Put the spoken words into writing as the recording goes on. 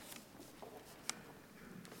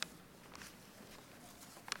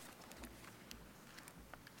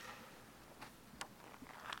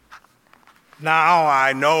Now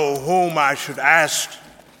I know whom I should ask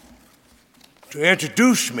to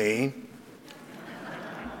introduce me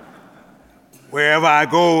wherever I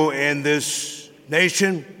go in this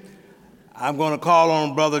nation. I'm going to call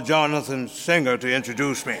on Brother Jonathan Singer to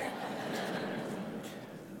introduce me.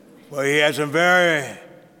 Well, he has some very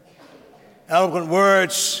eloquent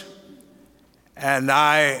words, and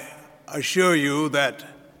I assure you that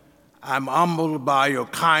I'm humbled by your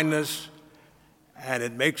kindness, and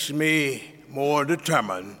it makes me more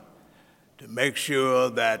determined to make sure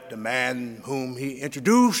that the man whom he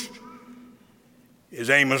introduced is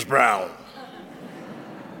Amos Brown.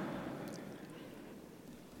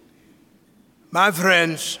 My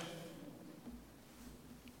friends,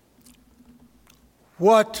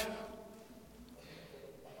 what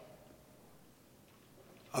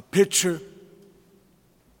a picture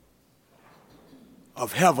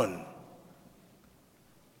of heaven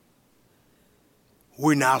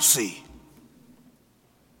we now see.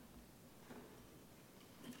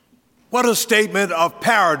 What a statement of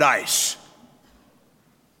paradise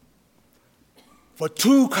for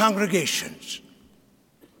two congregations,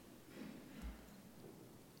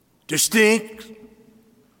 distinct,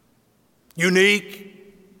 unique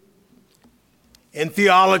in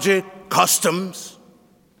theology, customs,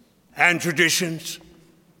 and traditions,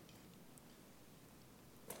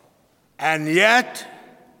 and yet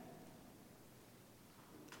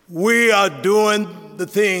we are doing the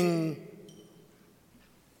thing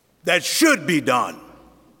that should be done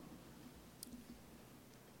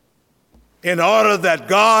in order that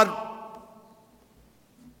God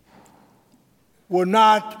will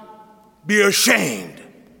not be ashamed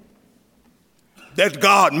that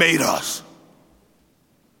God made us.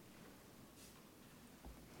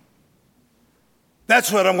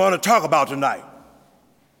 That's what I'm going to talk about tonight.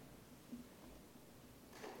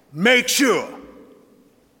 Make sure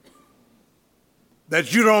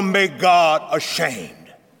that you don't make God ashamed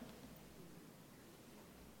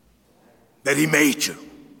that he made you.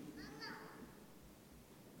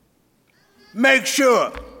 Make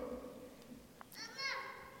sure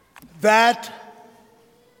that,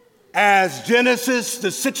 as Genesis, the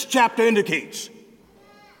 6th chapter indicates,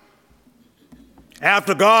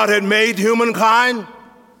 after God had made humankind,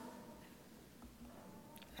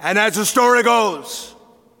 and as the story goes,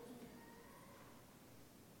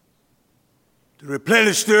 to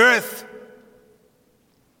replenish the earth,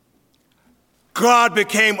 God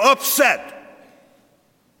became upset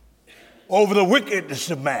over the wickedness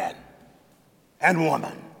of man and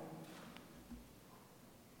woman.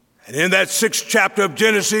 And in that 6th chapter of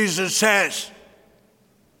Genesis, it says,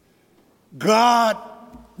 God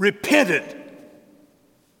repented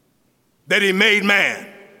that he made man.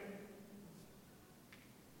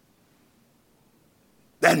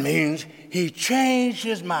 That means he changed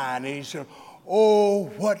his mind and he said, oh,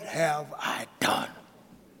 what have I done?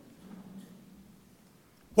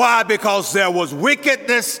 Why? Because there was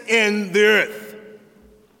wickedness in the earth,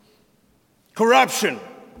 corruption,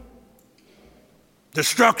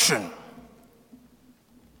 destruction,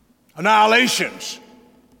 annihilations.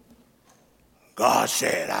 God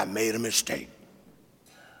said, I made a mistake.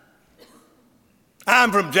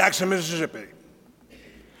 I'm from Jackson, Mississippi,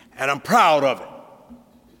 and I'm proud of it.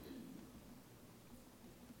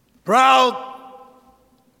 Proud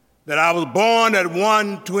that I was born at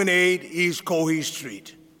 128 East Cohee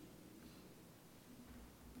Street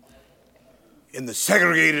in the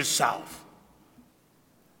segregated South.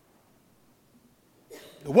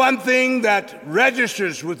 The one thing that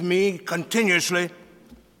registers with me continuously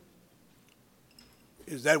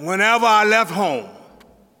is that whenever I left home,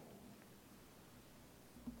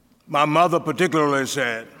 my mother particularly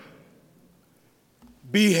said,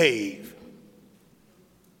 behave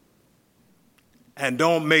and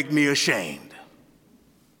don't make me ashamed.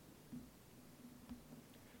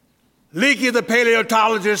 Leakey, the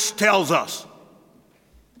paleontologist, tells us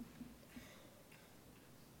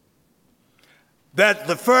that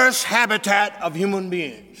the first habitat of human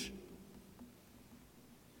beings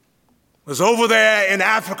was over there in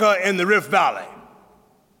Africa in the Rift Valley.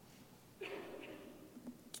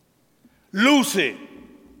 Lucy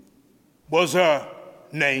was her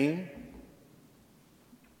name.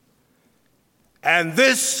 And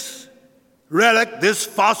this relic, this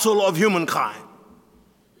fossil of humankind,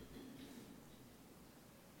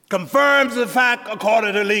 confirms the fact,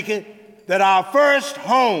 according to Leakey, that our first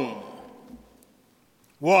home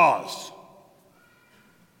was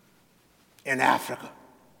in Africa.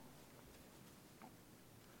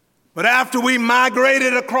 But after we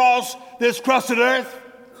migrated across this crusted earth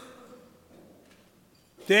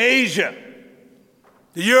to Asia,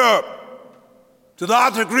 to Europe, to the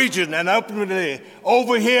Arctic region, and ultimately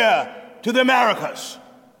over here to the Americas.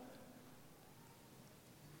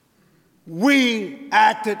 We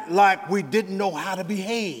acted like we didn't know how to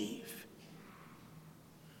behave.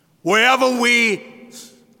 Wherever we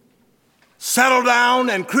settled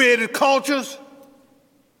down and created cultures,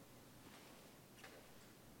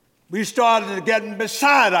 we started getting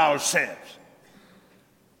beside ourselves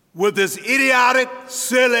with this idiotic,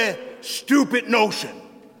 silly, stupid notion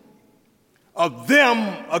of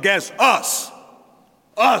them against us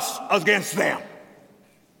against them.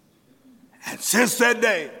 And since that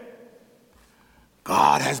day,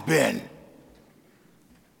 God has been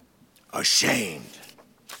ashamed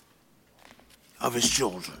of his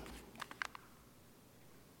children.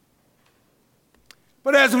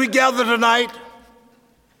 But as we gather tonight,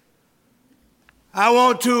 I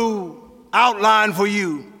want to outline for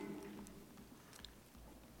you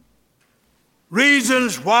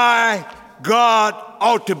reasons why God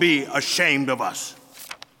ought to be ashamed of us.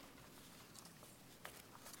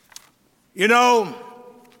 You know,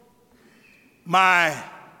 my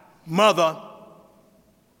mother-in-law,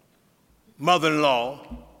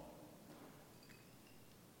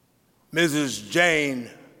 Mrs. Jane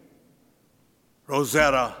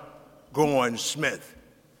Rosetta Goins Smith,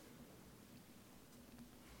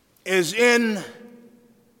 is in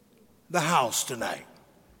the house tonight.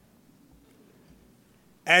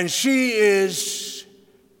 And she is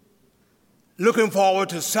looking forward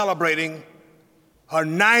to celebrating her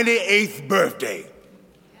 98th birthday.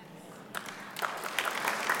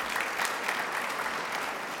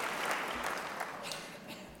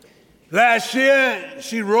 Last year,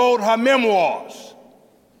 she wrote her memoirs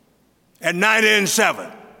at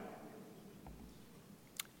 97.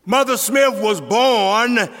 Mother Smith was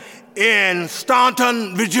born in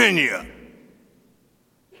Staunton, Virginia,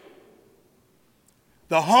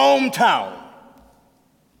 the hometown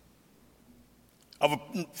of a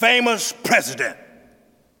famous president.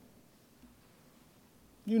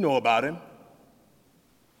 You know about him,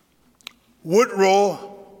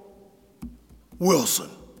 Woodrow Wilson.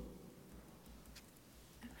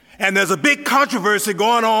 And there's a big controversy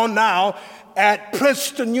going on now at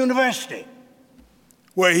Princeton University,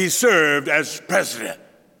 where he served as president.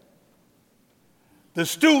 The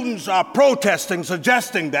students are protesting,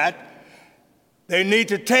 suggesting that they need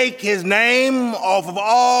to take his name off of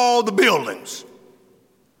all the buildings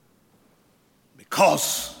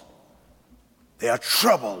because they are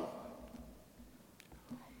troubled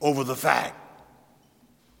over the fact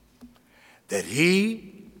that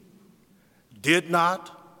he did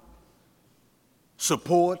not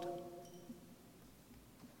support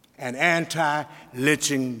an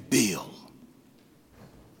anti-lynching bill.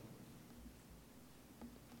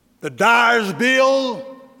 The Dyers Bill,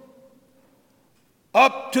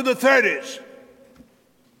 up to the 30s,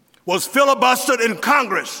 was filibustered in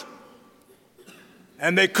Congress,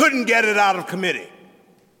 and they couldn't get it out of committee.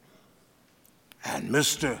 And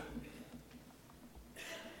Mr.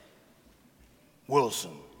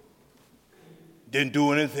 Wilson didn't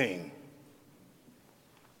do anything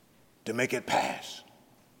to make it pass.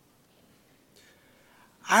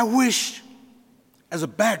 I wish, as a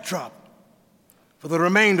backdrop for the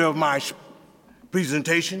remainder of my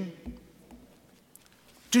presentation,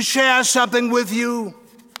 to share something with you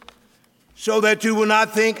so that you will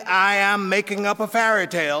not think I am making up a fairy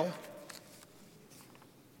tale.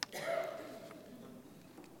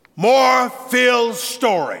 Moorefield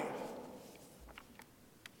story.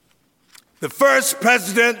 The first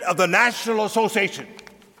president of the National Association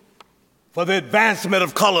for the Advancement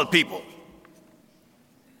of Colored People.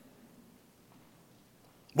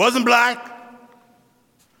 Wasn't black,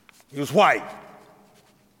 he was white.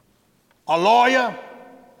 A lawyer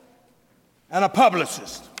and a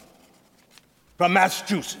publicist from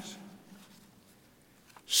Massachusetts.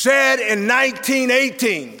 Said in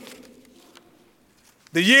 1918,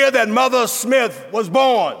 the year that Mother Smith was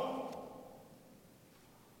born,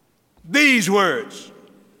 these words,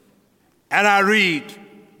 and I read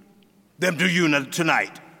them to you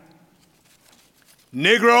tonight.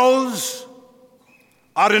 Negroes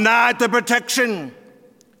are denied the protection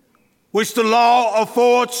which the law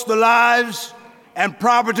affords the lives and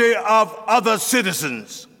property of other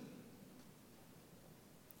citizens.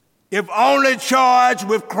 If only charged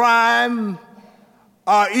with crime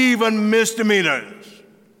or even misdemeanors,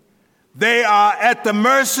 they are at the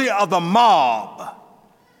mercy of the mob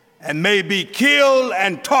and may be killed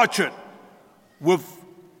and tortured with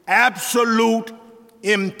absolute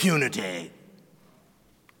impunity.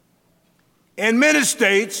 In many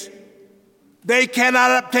states, they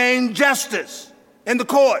cannot obtain justice in the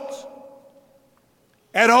courts,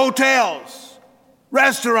 at hotels,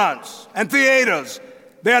 restaurants, and theaters.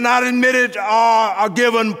 They are not admitted or are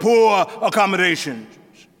given poor accommodations.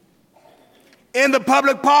 In the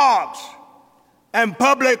public parks and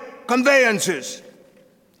public conveyances,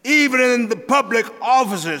 even in the public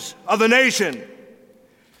offices of the nation,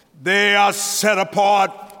 they are set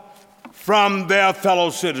apart from their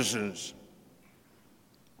fellow citizens.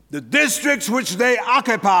 The districts which they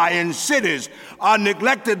occupy in cities are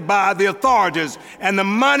neglected by the authorities, and the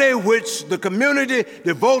money which the community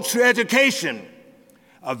devotes to education,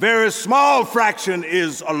 a very small fraction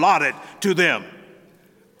is allotted to them,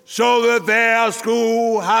 so that their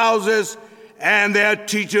schoolhouses and their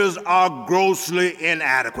teachers are grossly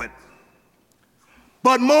inadequate.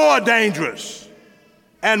 But more dangerous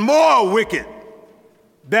and more wicked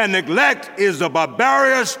than neglect is the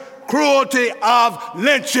barbarous cruelty of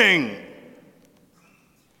lynching.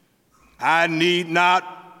 I need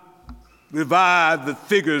not revive the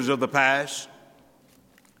figures of the past.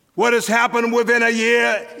 What has happened within a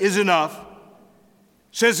year is enough.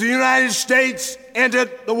 Since the United States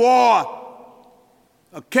entered the war,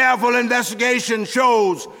 a careful investigation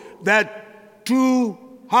shows that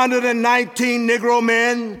 219 Negro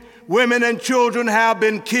men, women, and children have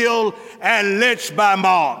been killed and lynched by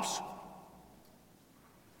mobs.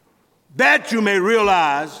 That you may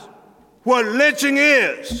realize what lynching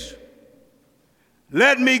is,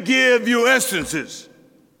 let me give you instances.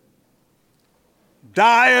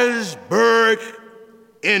 Dyersburg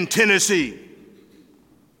in Tennessee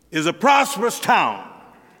is a prosperous town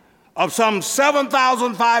of some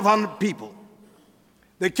 7,500 people,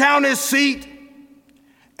 the county seat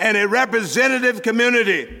and a representative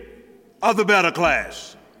community of the better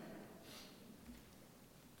class.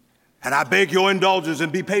 And I beg your indulgence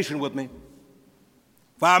and be patient with me,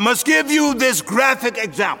 for I must give you this graphic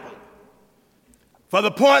example for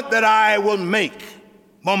the point that I will make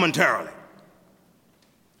momentarily.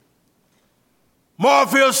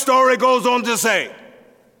 Moorfield's story goes on to say,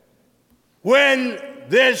 when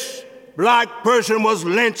this black person was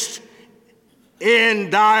lynched in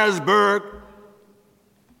Dyersburg,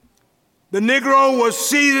 the Negro was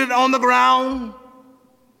seated on the ground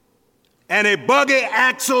and a buggy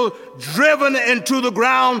axle driven into the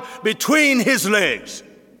ground between his legs.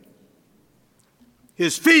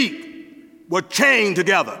 His feet were chained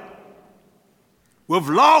together with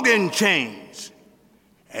logging chains,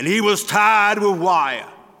 and he was tied with wire.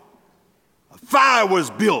 A fire was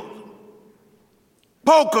built.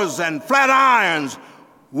 Pokers and flat irons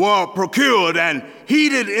were procured and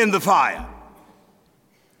heated in the fire.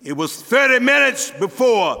 It was 30 minutes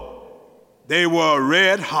before they were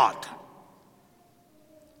red hot.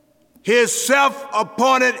 His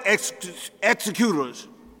self-appointed executors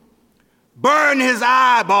burned his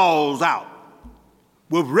eyeballs out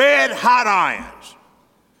with red hot irons.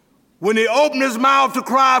 When he opened his mouth to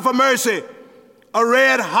cry for mercy, a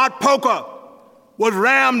red hot poker was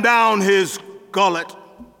rammed down his gullet.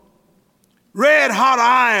 Red hot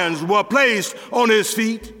irons were placed on his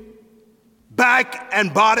feet, back,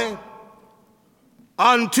 and body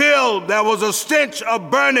until there was a stench of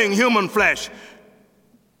burning human flesh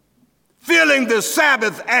filling the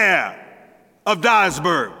Sabbath air of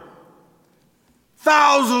Dyersburg.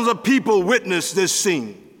 Thousands of people witnessed this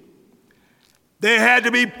scene. They had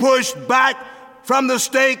to be pushed back from the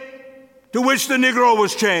stake to which the Negro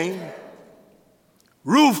was chained.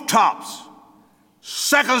 Rooftops,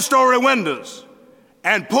 second-story windows,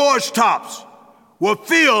 and porch tops were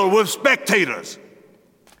filled with spectators.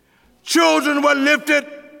 Children were lifted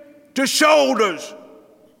to shoulders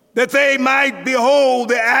that they might behold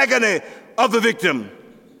the agony of the victim.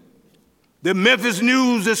 The Memphis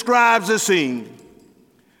News describes the scene.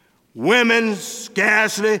 Women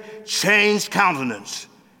scarcely changed countenance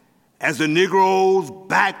as the Negro's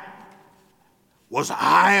back was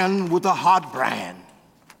ironed with a hot brand.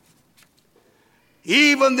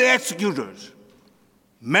 Even the executors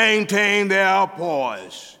maintained their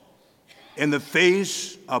poise in the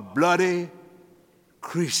face of bloody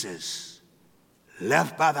creases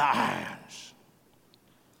left by the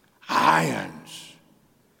irons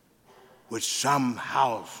which some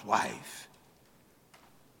housewife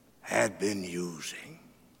had been using.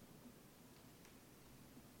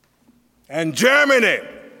 And Germany,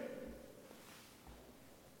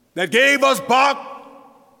 that gave us Bach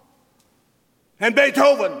and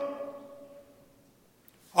Beethoven,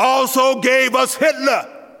 also gave us Hitler,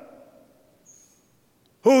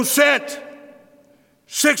 who sent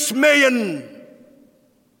 6 million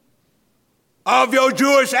of your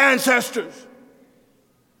Jewish ancestors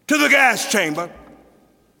to the gas chamber.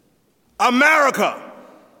 America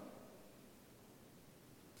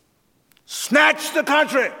snatched the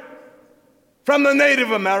country from the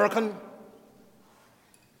Native American.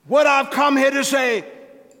 What I've come here to say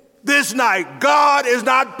this night, God is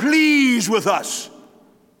not pleased with us.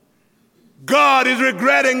 God is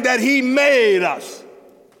regretting that he made us.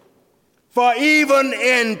 For even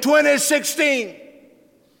in 2016,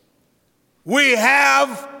 we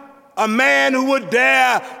have a man who would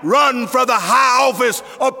dare run for the high office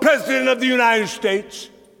of President of the United States,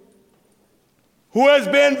 who has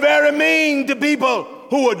been very mean to people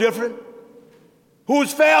who are different,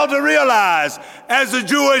 who's failed to realize, as the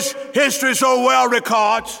Jewish history so well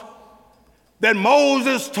records, that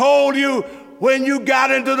Moses told you when you got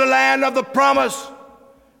into the land of the promise,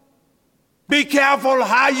 be careful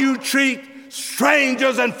how you treat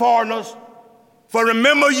strangers and foreigners. For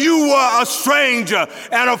remember, you were a stranger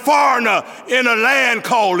and a foreigner in a land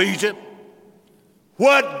called Egypt.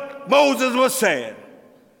 What Moses was saying,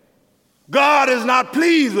 God is not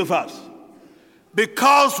pleased with us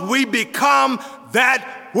because we become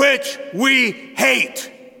that which we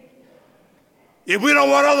hate. If we don't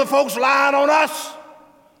want other folks lying on us,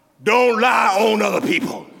 don't lie on other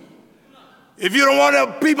people. If you don't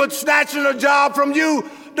want people snatching a job from you,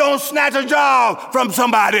 don't snatch a job from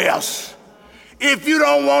somebody else. If you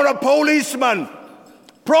don't want a policeman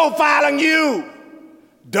profiling you,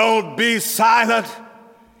 don't be silent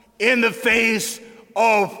in the face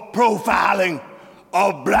of profiling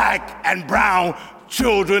of black and brown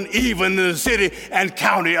children, even in the city and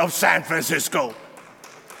county of San Francisco.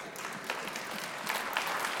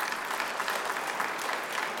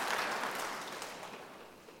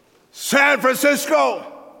 San Francisco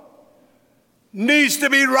needs to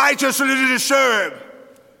be righteously disturbed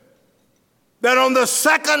that on the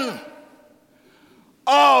 2nd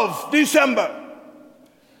of December,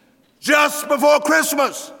 just before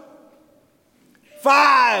Christmas,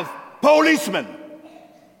 5 policemen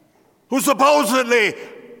who supposedly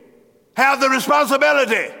have the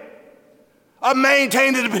responsibility of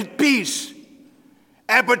maintaining the peace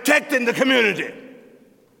and protecting the community,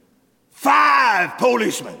 5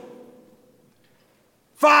 policemen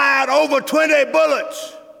fired over 20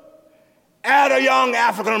 bullets at a young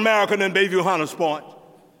African American in Bayview Hunters Point,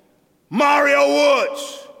 Mario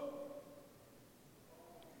Woods,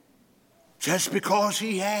 just because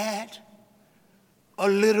he had a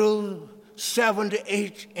little 7 to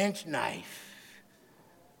 8-inch knife.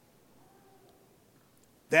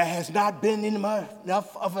 There has not been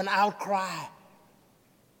enough of an outcry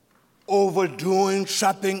over doing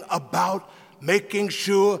something about making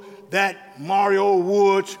sure that Mario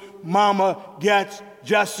Woods' mama gets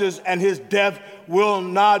justice and his death will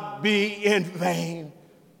not be in vain.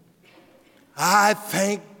 I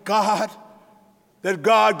thank God that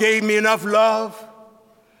God gave me enough love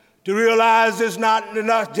to realize it's not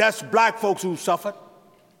enough just black folks who suffered.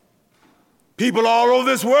 People all over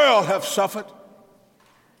this world have suffered.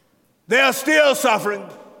 They are still suffering.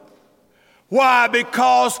 Why?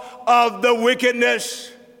 Because of the wickedness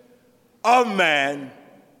of man.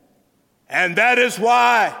 And that is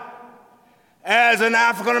why, as an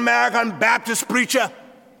African American Baptist preacher,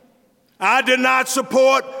 I did not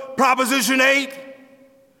support Proposition 8.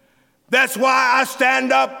 That's why I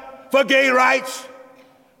stand up for gay rights.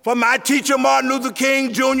 For my teacher, Martin Luther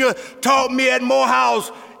King Jr., taught me at Morehouse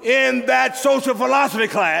in that social philosophy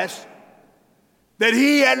class that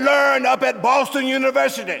he had learned up at Boston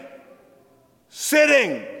University,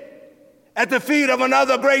 sitting at the feet of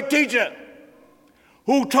another great teacher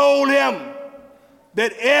who told him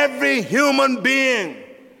that every human being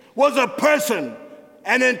was a person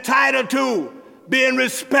and entitled to being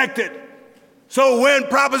respected. So when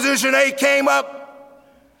Proposition 8 came up,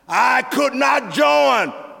 I could not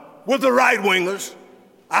join with the right-wingers.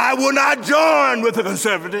 I will not join with the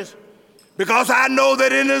conservatives, because I know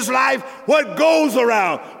that in this life, what goes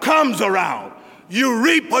around comes around. You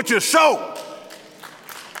reap what you sow.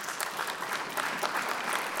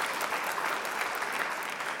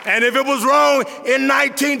 And if it was wrong in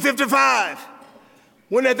 1955,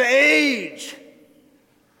 when at the age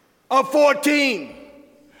of 14,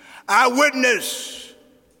 I witnessed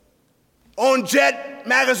on Jet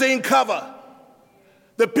magazine cover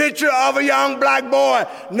the picture of a young black boy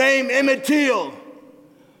named Emmett Till,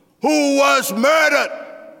 who was murdered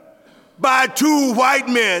by 2 white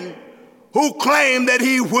men who claimed that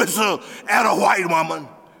he whistled at a white woman,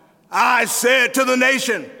 I said to the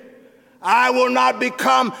nation, I will not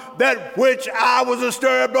become that which I was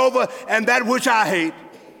disturbed over and that which I hate.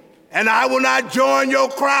 And I will not join your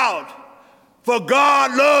crowd, for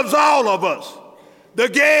God loves all of us, the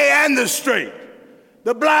gay and the straight,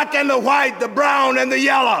 the black and the white, the brown and the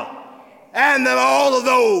yellow, and all of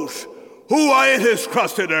those who are in his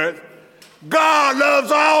crusted earth. God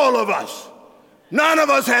loves all of us. None of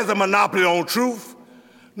us has a monopoly on truth.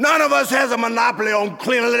 None of us has a monopoly on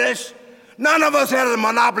cleanliness. None of us has a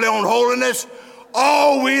monopoly on holiness.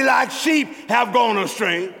 All we like sheep have gone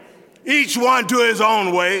astray, each one to his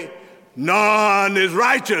own way. None is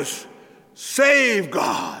righteous, save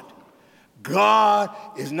God. God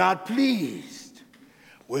is not pleased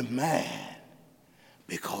with man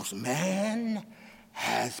because man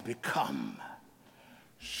has become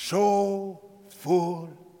so full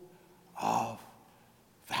of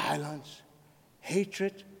violence,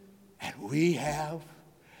 hatred, and we have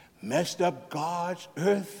messed up God's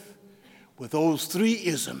earth with those three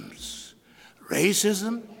isms: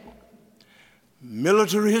 racism,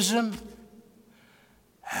 militarism,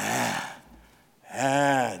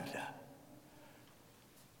 and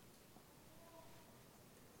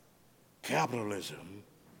capitalism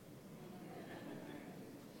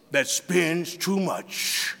that spends too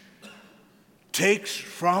much, takes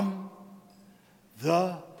from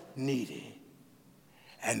the needy,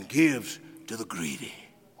 and gives to the greedy.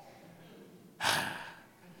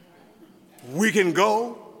 We can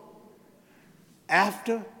go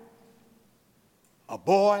after a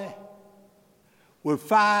boy with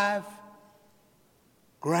 5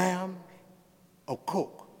 grams of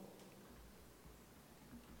coke,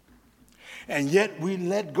 and yet we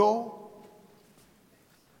let go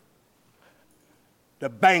the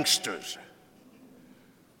banksters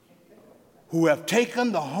who have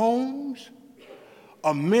taken the homes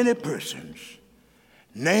of many persons.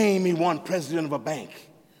 Name me one president of a bank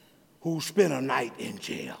who spent a night in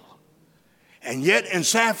jail. And yet in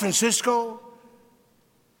San Francisco,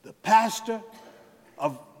 the pastor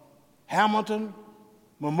of Hamilton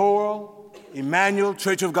Memorial Emmanuel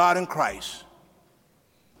Church of God in Christ,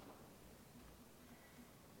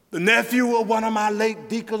 the nephew of one of my late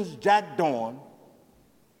deacons, Jack Dorn,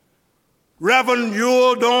 Reverend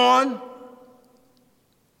Yule Dorn,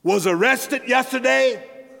 was arrested yesterday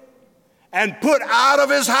and put out of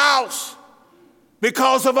his house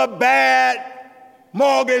because of a bad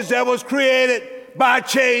mortgage that was created by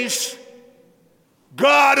Chase.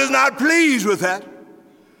 God is not pleased with that.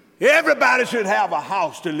 Everybody should have a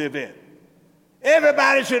house to live in.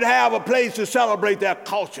 Everybody should have a place to celebrate their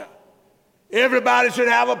culture. Everybody should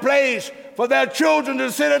have a place for their children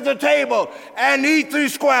to sit at the table and eat 3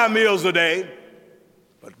 square meals a day.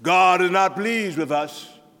 But God is not pleased with us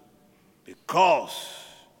because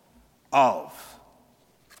of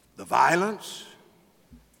the violence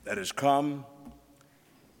that has come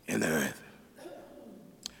in the earth.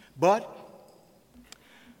 But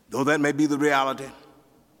though that may be the reality,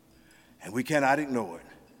 and we cannot ignore it,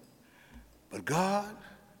 but God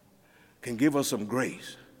can give us some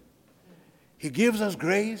grace. He gives us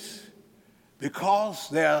grace because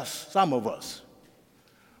there are some of us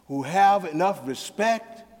who have enough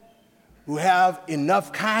respect, who have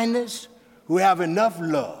enough kindness, who have enough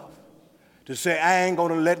love to say, I ain't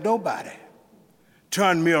gonna let nobody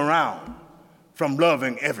turn me around from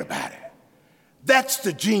loving everybody. That's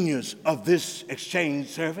the genius of this exchange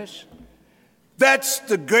service. That's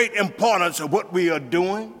the great importance of what we are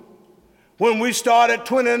doing. When we started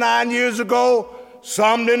 29 years ago,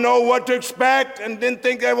 some didn't know what to expect and didn't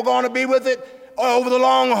think they were going to be with it over the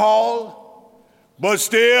long haul. But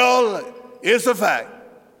still, it's a fact.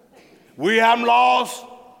 We haven't lost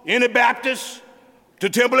any Baptists to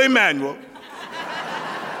Temple Emmanuel.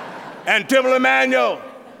 And Temple Emmanuel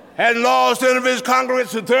hadn't lost any of his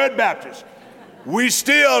congregants to Third Baptist. We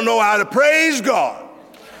still know how to praise God,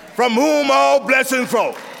 from whom all blessings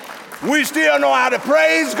flow. We still know how to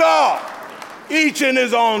praise God, each in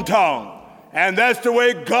his own tongue. And that's the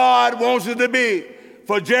way God wants it to be.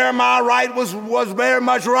 For Jeremiah Wright was very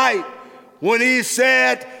much right when he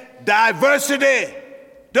said diversity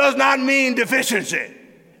does not mean deficiency.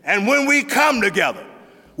 And when we come together,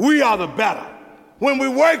 we are the better. When we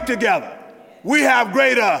work together, we have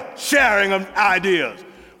greater sharing of ideas.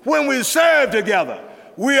 When we serve together,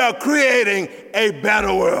 we are creating a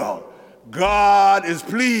better world. God is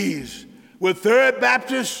pleased with Third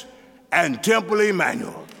Baptist and Temple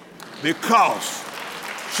Emmanuel because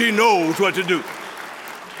she knows what to do.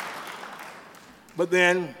 But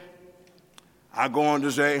then I go on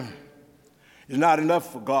to say, it's not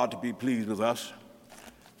enough for God to be pleased with us.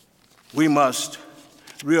 We must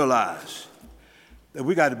realize that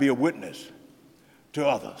we got to be a witness to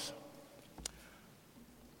others.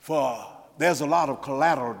 For there's a lot of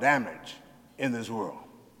collateral damage in this world.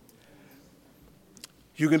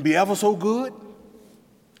 You can be ever so good,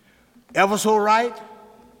 ever so right,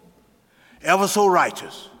 ever so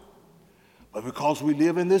righteous, but because we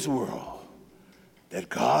live in this world that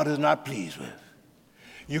God is not pleased with,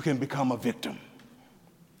 you can become a victim.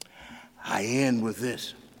 I end with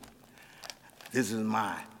this. This is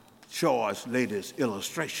my choice latest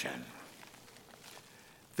illustration.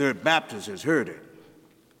 Third Baptist has heard it,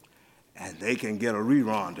 and they can get a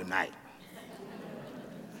rerun tonight.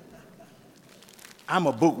 I'm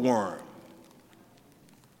a bookworm.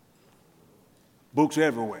 Books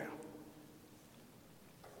everywhere.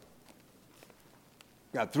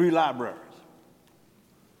 Got 3 libraries.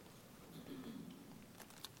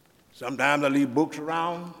 Sometimes I leave books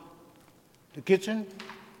around the kitchen,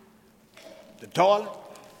 the toilet,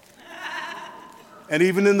 and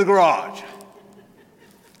even in the garage.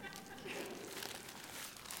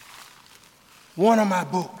 One of my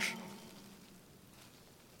books,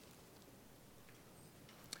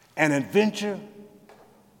 An Adventure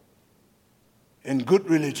in Good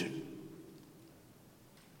Religion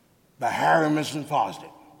by Harry Mason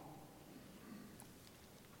Fosdick,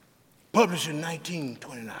 published in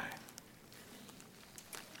 1929.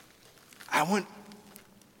 I went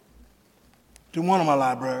to one of my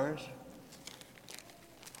libraries,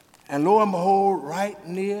 and lo and behold, right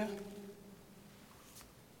near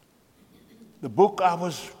the book I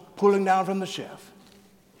was pulling down from the shelf,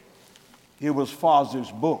 here was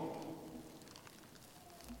Fosdick's book.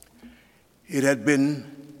 It had been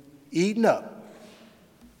eaten up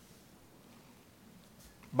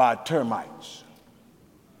by termites.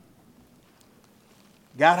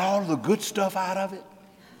 Got all the good stuff out of it,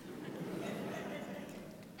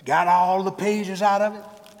 got all the pages out of it,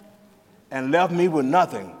 and left me with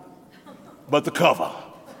nothing but the cover.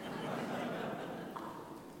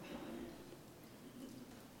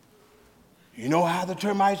 You know how the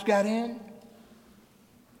termites got in?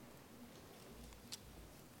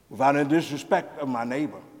 Without any disrespect of my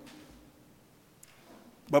neighbor.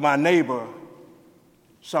 But my neighbor,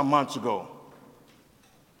 some months ago,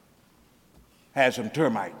 had some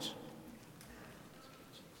termites.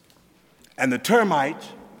 And the termites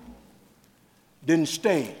didn't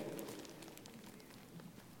stay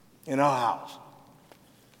in our house.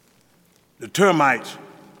 The termites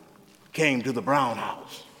came to the Brown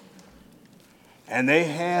house. And they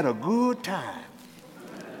had a good time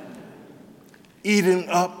eating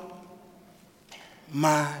up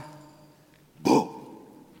my book.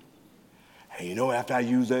 And you know, after I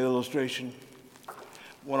used that illustration,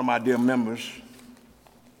 one of my dear members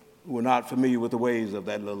who were not familiar with the ways of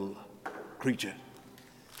that little creature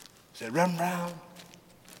said, Reverend Brown,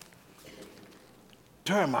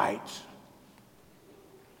 termites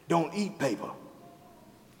don't eat paper.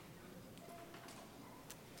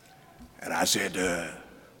 And I said,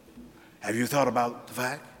 have you thought about the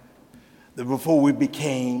fact that before we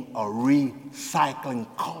became a recycling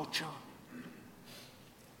culture,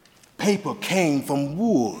 paper came from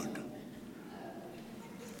wood?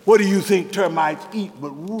 What do you think termites eat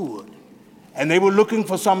but wood? And they were looking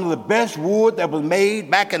for some of the best wood that was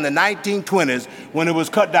made back in the 1920s when it was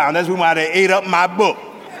cut down. That's why they ate up my book.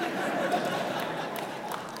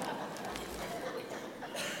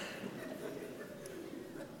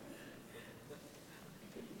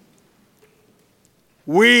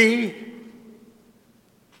 We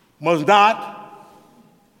must not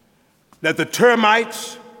let the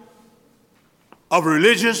termites of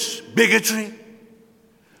religious bigotry,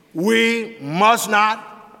 we must not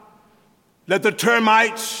let the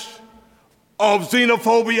termites of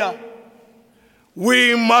xenophobia,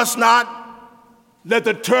 we must not let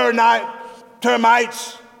the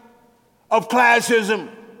termites of classism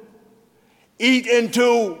eat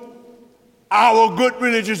into our good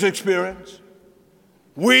religious experience.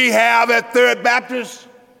 We have at Third Baptist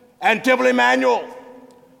and Temple Emmanuel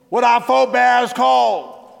what our forebears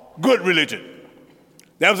called good religion.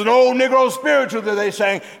 There was an old Negro spiritual that they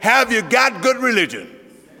sang, have you got good religion?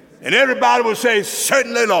 And everybody would say,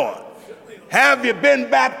 certainly, Lord. Have you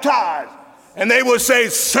been baptized? And they would say,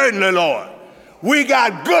 certainly, Lord. We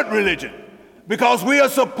got good religion because we are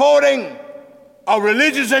supporting a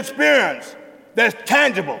religious experience that's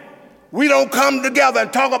tangible. We don't come together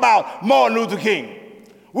and talk about Martin Luther King.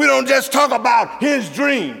 We don't just talk about his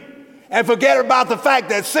dream and forget about the fact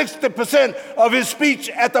that 60% of his speech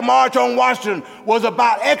at the March on Washington was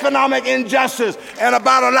about economic injustice and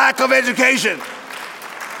about a lack of education.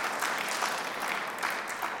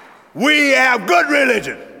 We have good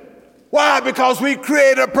religion. Why? Because we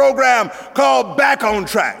created a program called Back on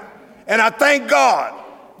Track. And I thank God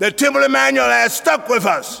that Temple Emmanuel has stuck with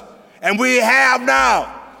us. And we have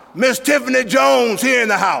now Miss Tiffany Jones here in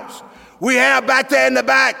the house. We have back there in the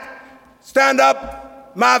back, stand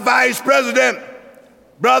up, my vice president,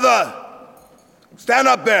 brother, stand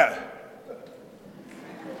up there.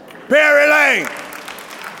 Perry Lane.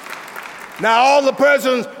 Now all the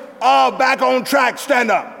persons are back on track,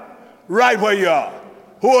 stand up. right where you are,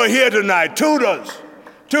 who are here tonight, tutors,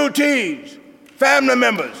 tutees, family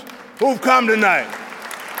members who've come tonight.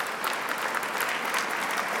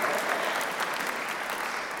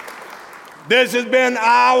 This has been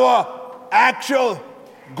our actual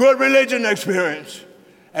good religion experience,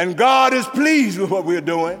 and God is pleased with what we're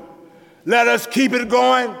doing. Let us keep it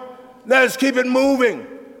going. Let us keep it moving,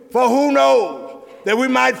 for who knows that we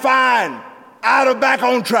might find out of back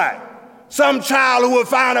on track some child who will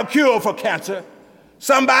find a cure for cancer.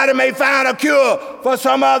 Somebody may find a cure for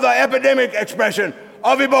some other epidemic expression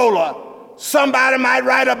of Ebola. Somebody might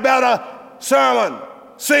write a better sermon,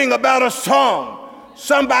 sing a better song.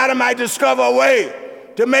 Somebody might discover a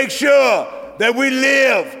way to make sure that we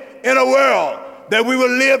live in a world that we will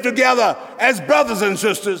live together as brothers and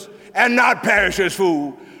sisters and not perish as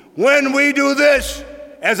fools. When we do this,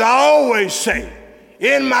 as I always say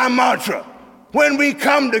in my mantra, when we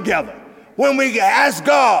come together, when we ask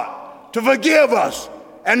God to forgive us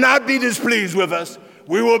and not be displeased with us,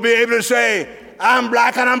 we will be able to say, I'm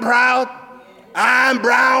black and I'm proud, I'm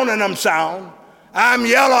brown and I'm sound, I'm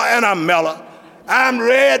yellow and I'm mellow, I'm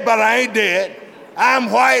red but I ain't dead,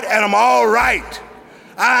 I'm white and I'm all right,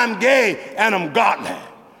 I'm gay and I'm godly,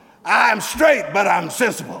 I'm straight but I'm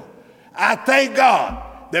sensible. I thank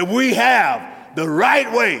God that we have the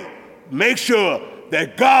right way. Make sure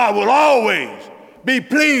that God will always be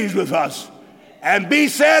pleased with us and be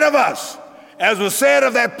said of us, as was said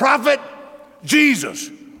of that prophet Jesus,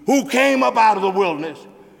 who came up out of the wilderness.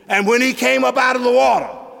 And when he came up out of the water,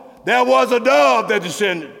 there was a dove that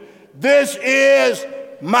descended. This is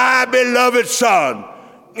my beloved Son,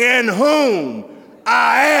 in whom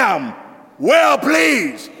I am well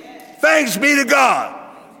pleased. Thanks be to God.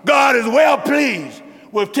 God is well pleased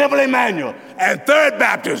with Temple Emmanuel and Third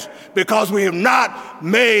Baptist because we have not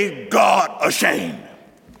made God ashamed.